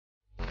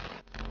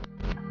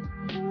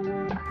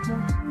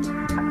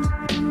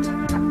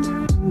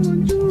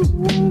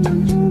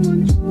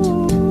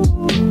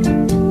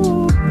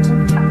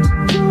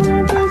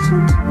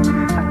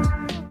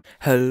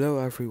Hello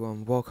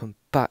everyone, welcome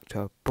back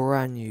to a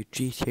brand new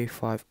GTA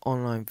 5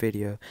 online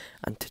video,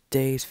 and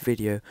today's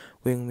video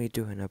we're going to be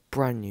doing a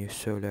brand new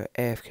solo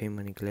AFK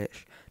money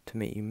glitch to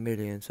make you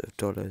millions of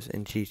dollars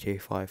in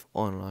GTA 5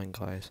 online,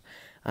 guys.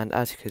 And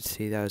as you can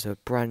see, that was a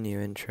brand new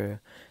intro,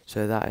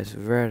 so that is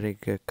really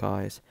good,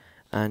 guys.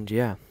 And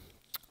yeah,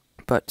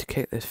 but to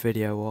kick this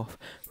video off,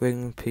 we're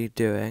going to be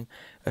doing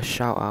a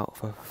shout out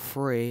for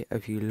 3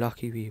 of you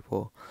lucky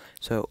people.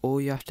 So all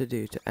you have to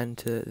do to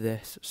enter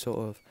this sort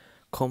of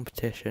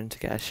competition to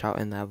get a shout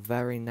in their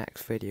very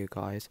next video,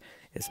 guys,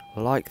 is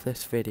like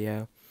this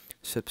video,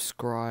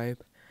 subscribe,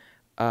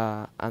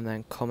 and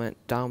then comment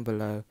down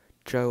below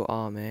Joe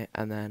Army,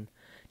 and then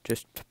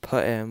just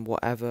put in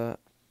whatever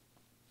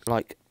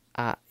like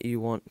at you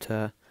want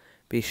to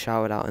be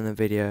shouted out in the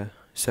video.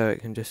 So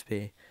it can just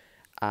be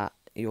at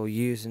your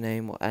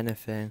username or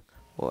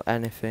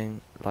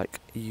anything like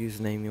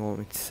username you want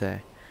me to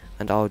say,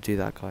 and I'll do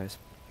that, guys.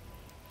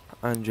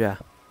 And yeah,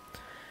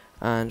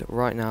 and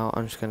right now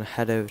I'm just going to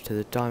head over to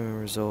the Diamond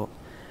Resort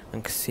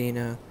and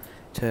Casino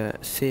to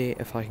see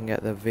if I can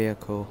get the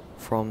vehicle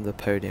from the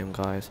podium,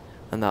 guys,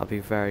 and that'll be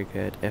very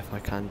good if I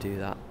can do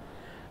that.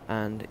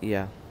 And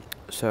yeah,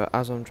 so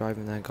as I'm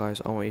driving there,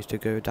 guys, I want you to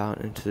go down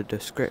into the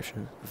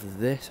description of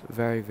this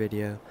very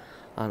video,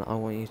 and I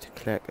want you to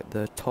click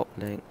the top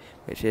link,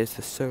 which is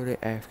the solo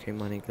AFK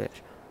money glitch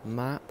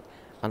map,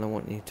 and I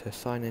want you to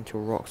sign into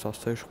Rockstar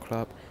Social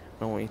Club,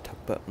 and I want you to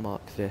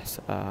bookmark this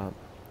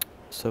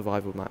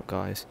survival map,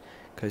 guys,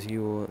 because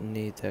you will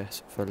need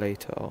this for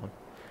later on,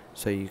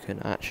 so you can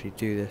actually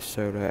do this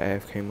solo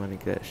AFK money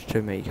glitch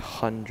to make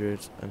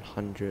hundreds and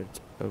hundreds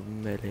of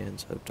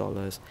millions of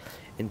dollars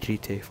in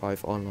GTA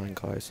 5 online,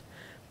 guys.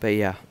 But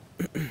yeah,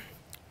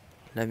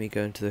 let me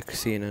go into the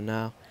casino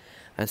now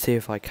and see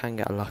if I can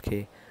get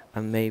lucky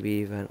and maybe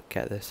even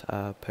get this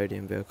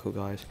podium vehicle,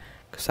 guys,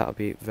 because that would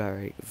be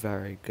very,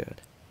 very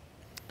good.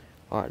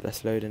 Alright,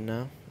 let's load in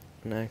now.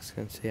 And as you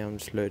can see, I'm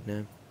just loading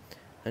in,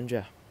 and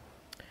yeah,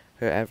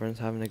 hope everyone's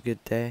having a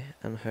good day,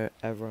 and hope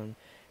everyone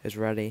is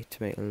ready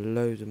to make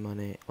loads of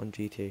money on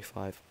GTA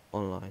 5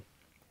 online.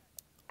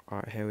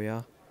 Alright, here we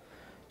are.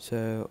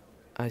 So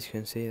as you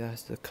can see,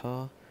 that's the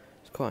car.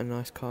 It's quite a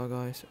nice car,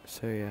 guys.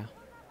 So yeah,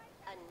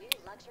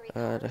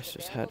 let's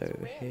just head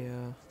over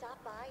here.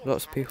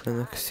 Lots of people in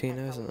the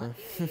casino, isn't there?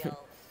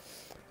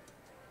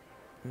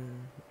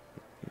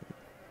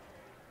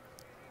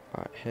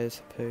 Alright, here's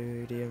the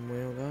podium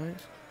wheel,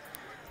 guys.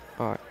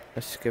 Alright,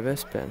 let's just give it a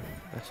spin.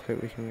 Let's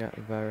hope we can get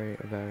very,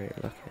 very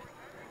lucky.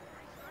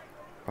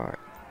 Alright,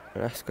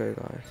 let's go,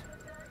 guys.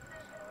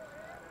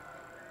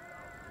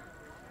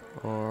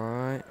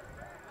 Alright.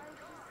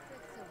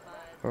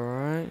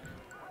 Alright.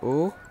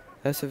 Oh,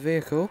 there's a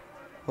vehicle.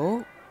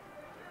 Oh.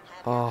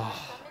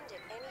 Oh.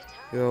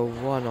 You're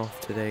one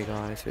off today,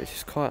 guys, which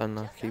is quite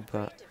unlucky,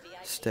 but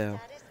still.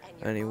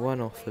 Only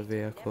one off the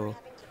vehicle,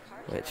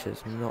 which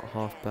is not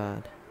half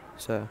bad.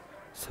 So,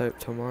 let's hope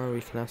tomorrow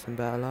we can have some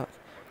better luck.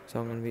 So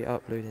I'm going to be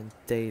uploading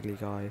daily,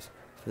 guys,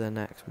 for the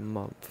next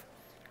month.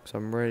 So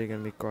I'm really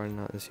going to be grinding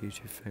out this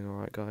YouTube thing,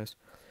 alright, guys.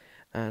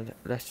 And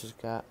let's just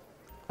get,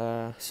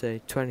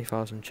 say,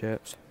 20,000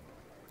 chips.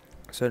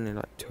 It's only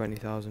like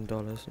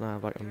 $20,000, and I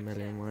have like $1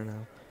 million right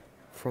now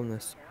from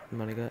this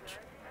money glitch.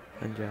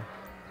 And yeah,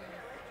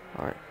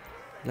 alright,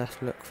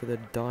 let's look for the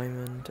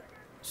diamond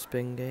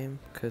spin game,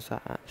 because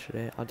that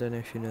actually, I don't know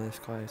if you know this,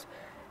 guys,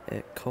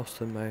 it costs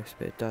the most,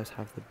 but it does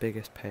have the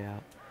biggest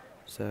payout.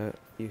 So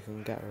you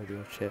can get rid of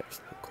your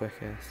chips the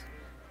quickest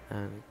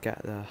and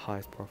get the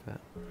highest profit.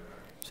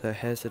 So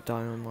here's the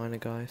diamond miner,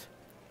 guys,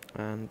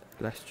 and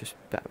let's just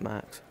bet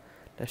max.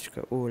 Let's just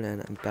go all in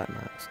and bet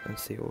max and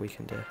see what we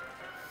can do.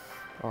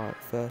 Alright,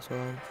 first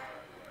one,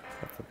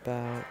 have the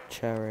bow,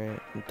 cherry,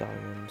 and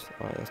diamonds.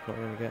 Alright, that's not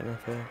going to get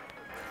enough here.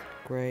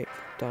 Grape,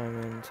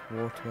 diamonds,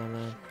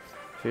 watermelon.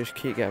 So just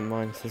keep getting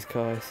minuses,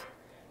 guys.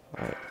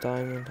 Alright,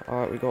 diamond.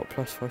 Alright, we got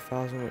plus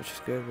 5,000, which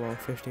is good. We're on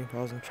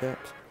 15,000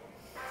 chips.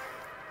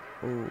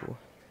 Ooh.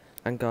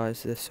 And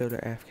guys, this solo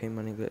AFK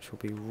money glitch will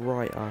be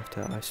right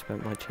after I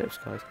spent my chips,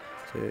 guys.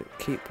 So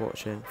keep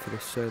watching for the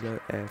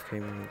solo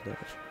AFK money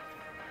glitch.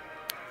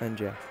 And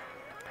yeah.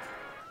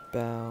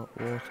 Bell,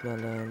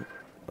 watermelon.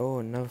 Oh,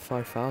 another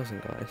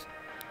 5,000, guys.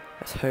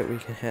 Let's hope we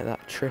can hit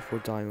that triple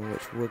diamond,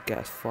 which would get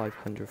us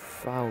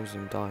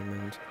 500,000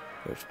 diamonds,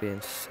 which would be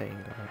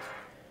insane, guys.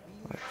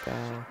 Right,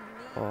 bell.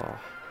 Oh.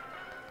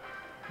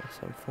 That's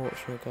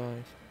unfortunate,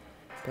 guys.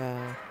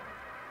 Bell.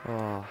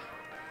 Oh.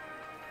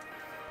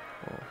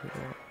 Oh, we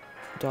got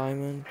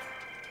diamond.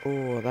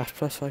 Oh, that's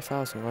plus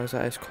 5,000, guys.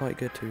 That is quite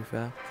good, to be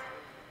fair.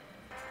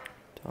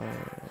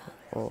 Diamond.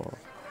 Oh,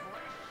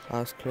 that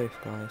was close,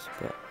 guys,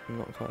 but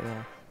not quite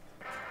there.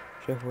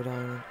 Triple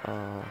diamond.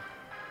 Ah,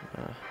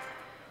 nah.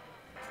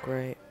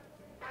 Great.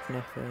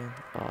 Nothing.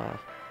 Ah.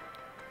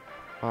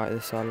 Alright,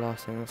 this is our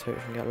last thing. Let's hope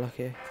we can get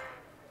lucky.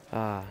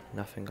 Ah,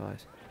 nothing,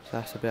 guys. So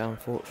that's a bit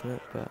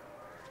unfortunate, but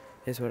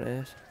it is what it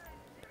is.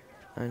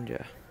 And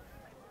yeah,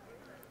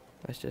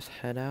 let's just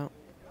head out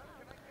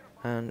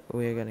and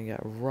we're going to get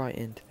right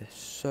into this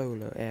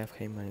solo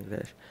AFK money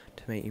glitch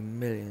to make you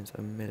millions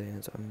and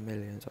millions and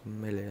millions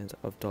and millions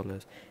of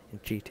dollars in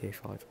GTA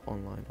 5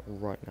 online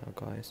right now,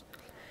 guys.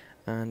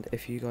 And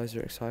if you guys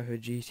are excited for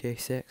GTA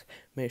 6,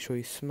 make sure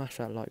you smash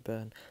that like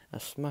button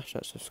and smash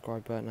that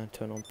subscribe button and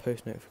turn on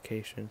post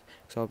notifications,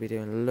 because I'll be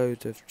doing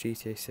loads of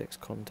GTA 6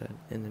 content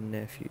in the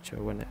near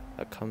future when it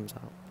comes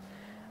out.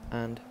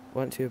 And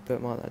once you've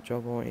bookmarked that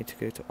job, I want you to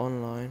go to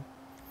online,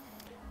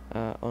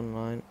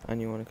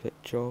 and you want to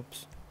click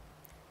jobs,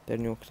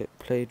 then you'll click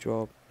play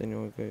job, then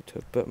you'll go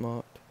to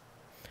bookmarked,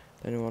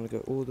 then you want to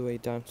go all the way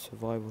down to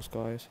survivals,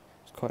 guys.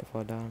 It's quite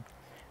far down.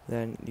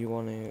 Then you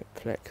want to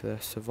click the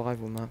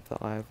survival map that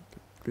I have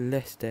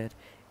listed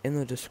in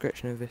the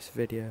description of this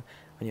video,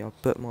 and you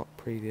have bookmarked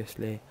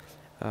previously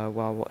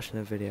while watching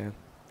the video.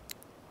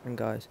 And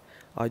guys,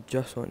 I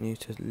just want you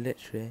to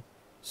literally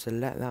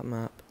select that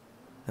map,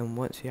 and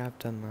once you have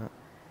done that,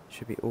 it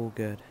should be all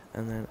good.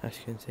 And then, as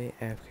you can see,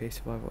 AFK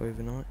survival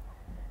overnight.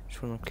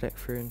 Just want to click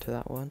through into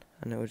that one,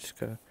 and it will just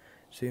go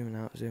zooming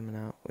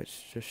out,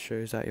 which just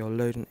shows that you're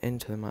loading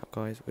into the map,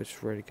 guys, which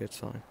is a really good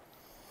sign.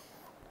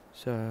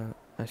 So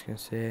as you can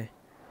see,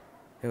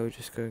 it will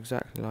just go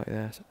exactly like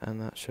this, and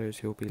that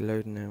shows you'll be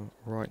loading in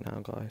right now,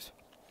 guys.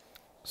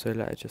 So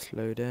let it just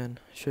load in.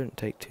 Shouldn't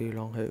take too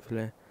long,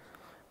 hopefully,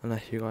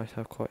 unless you guys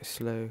have quite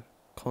slow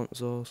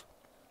consoles.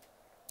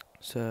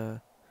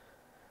 So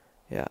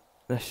yeah,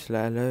 let's just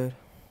let it load.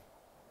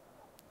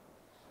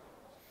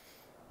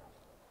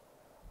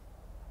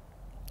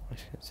 As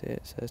you can see,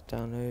 it says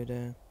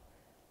downloading.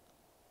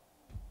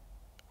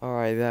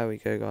 Alright, there we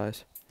go,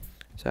 guys.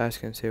 So as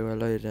you can see, we're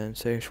loading.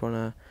 So you just want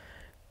to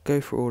go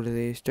through all of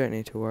these, don't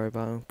need to worry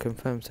about them,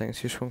 confirm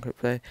things, just want to click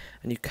play,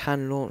 and you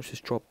can launch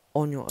this drop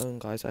on your own,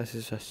 guys, as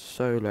this is a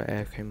solo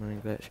AFK money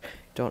glitch.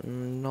 You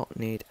not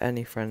need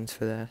any friends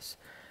for this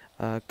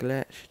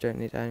glitch, you don't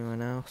need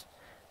anyone else,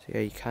 so yeah,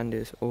 you can do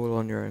this all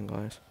on your own,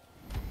 guys.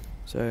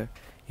 So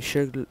you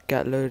should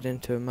get loaded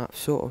into a map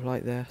sort of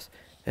like this.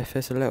 If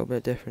it's a little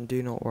bit different,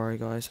 do not worry,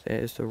 guys,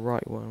 it is the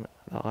right one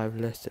that I've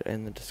listed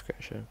in the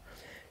description.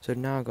 So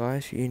now,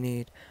 guys, you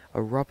need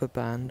a rubber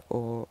band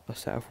or a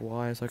set of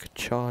wires like a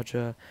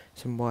charger,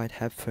 some wired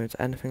headphones,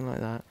 anything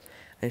like that.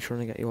 And you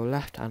want to get your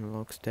left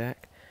analog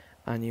stick,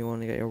 and you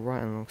want to get your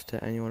right analog stick,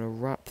 and you want to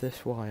wrap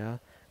this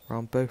wire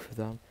around both of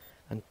them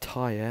and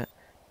tie it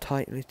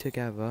tightly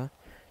together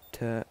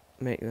to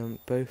make them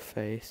both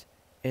face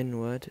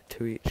inward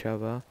to each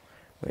other,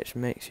 which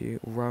makes you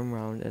run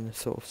round in a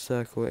sort of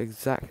circle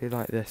exactly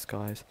like this,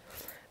 guys.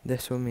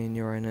 This will mean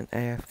you're in an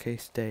AFK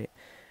state,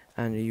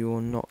 and you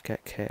will not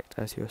get kicked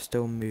as you're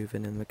still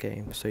moving in the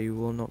game, so you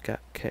will not get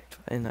kicked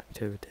for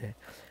inactivity,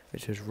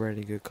 which is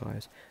really good,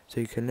 guys.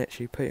 So you can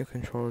literally put your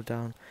controller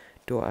down,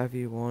 do whatever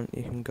you want,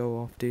 you can go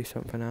off, do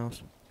something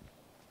else,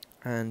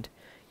 and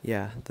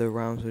yeah, the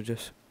rounds will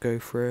just go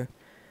through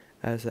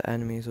as the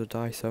enemies will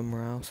die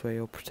somewhere else where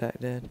you're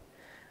protected.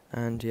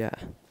 And yeah,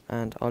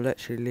 and I'll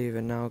literally leave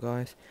it now,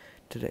 guys,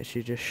 to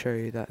literally just show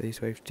you that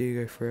these waves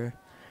do go through.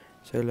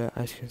 So look,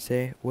 as you can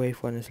see,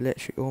 wave 1 is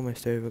literally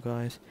almost over,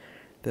 guys.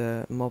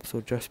 The mobs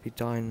will just be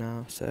dying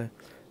now, so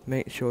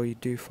make sure you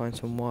do find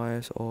some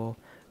wires or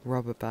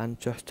rubber band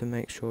just to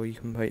make sure you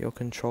can put your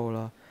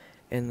controller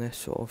in this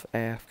sort of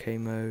AFK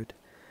mode,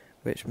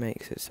 which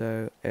makes it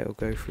so it'll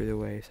go through the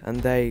waves. And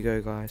there you go,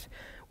 guys,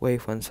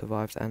 wave 1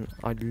 survived, and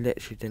I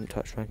literally didn't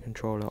touch my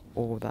controller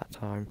all that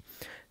time,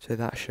 so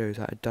that shows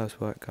that it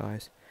does work,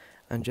 guys.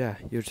 And yeah,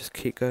 you'll just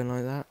keep going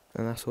like that,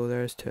 and that's all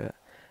there is to it.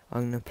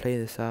 I'm going to play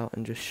this out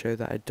and just show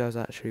that it does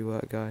actually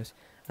work, guys.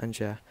 And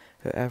yeah,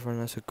 hope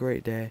everyone has a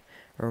great day.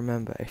 And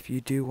remember, if you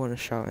do want to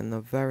shout in the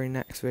very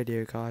next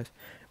video, guys,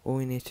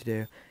 all you need to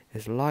do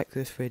is like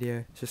this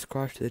video,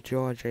 subscribe to the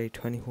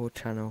JoeRJ24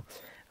 channel,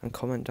 and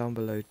comment down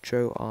below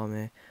Joe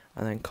Army,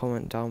 and then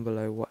comment down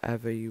below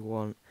whatever you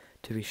want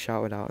to be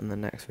shouted out in the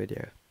next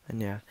video.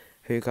 And yeah,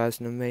 hope you guys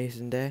have an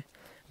amazing day,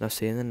 and I'll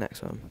see you in the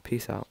next one.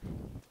 Peace out.